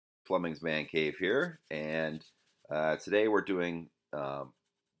Fleming's Man Cave here, and today we're doing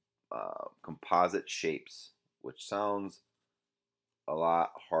composite shapes, which sounds a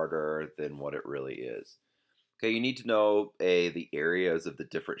lot harder than what it really is. Okay, you need to know the areas of the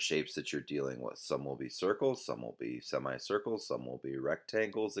different shapes that you're dealing with. Some will be circles, some will be semicircles, some will be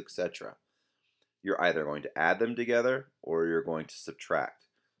rectangles, etc. You're either going to add them together or you're going to subtract.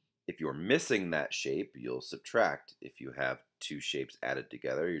 If you're missing that shape, you'll subtract. If you have two shapes added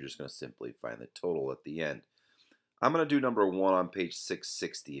together, you're just going to simply find the total at the end. I'm going to do number 1 on page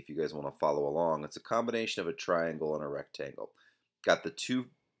 660 if you guys want to follow along. It's a combination of a triangle and a rectangle. Got the two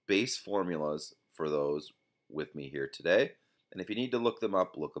base formulas for those with me here today. And if you need to look them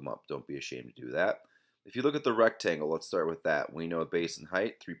up, look them up. Don't be ashamed to do that. If you look at the rectangle, let's start with that. We know base and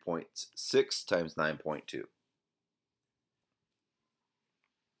height, 3.6 times 9.2.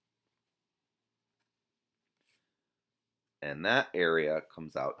 And that area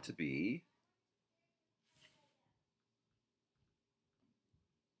comes out to be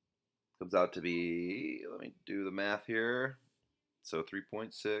let me do the math here. So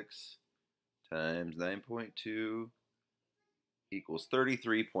 3.6 times 9.2 equals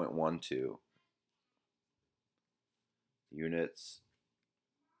 33.12 units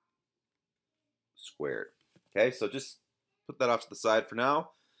squared. Okay, so just put that off to the side for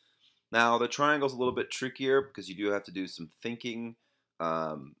now. Now the triangle's a little bit trickier because you do have to do some thinking.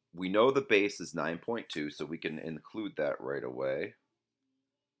 We know the base is 9.2, so we can include that right away.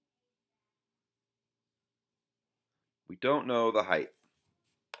 We don't know the height.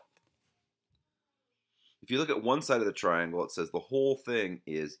 If you look at one side of the triangle, it says the whole thing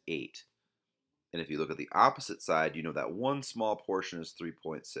is 8. And if you look at the opposite side, you know that one small portion is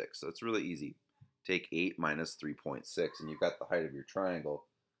 3.6. So it's really easy. Take 8 minus 3.6, and you've got the height of your triangle,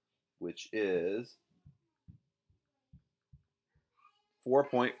 which is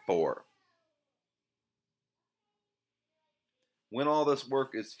 4.4. When all this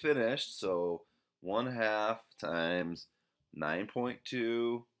work is finished, so 1/2 times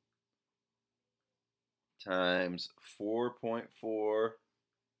 9.2 times 4.4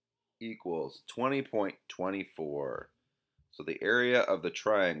 equals 20.24. So the area of the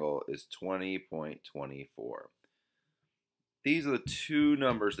triangle is 20.24. These are the two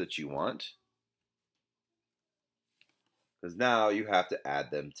numbers that you want, because now you have to add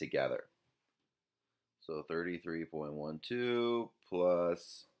them together. So 33.12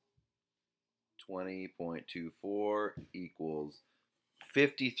 plus 20.24 equals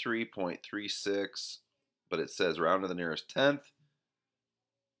 53.36, but it says round to the nearest tenth.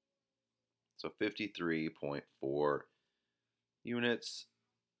 So 53.4 units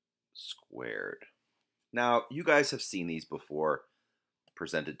squared. Now, you guys have seen these before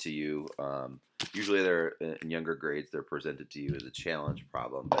presented to you. Usually they're in younger grades, they're presented to you as a challenge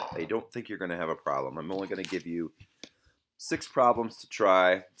problem, but I don't think you're going to have a problem. I'm only going to give you 6 problems to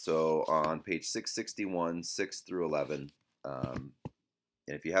try. So on page 661, 6 through 11. And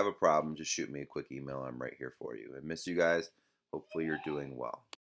if you have a problem, just shoot me a quick email. I'm right here for you. I miss you guys. Hopefully you're doing well.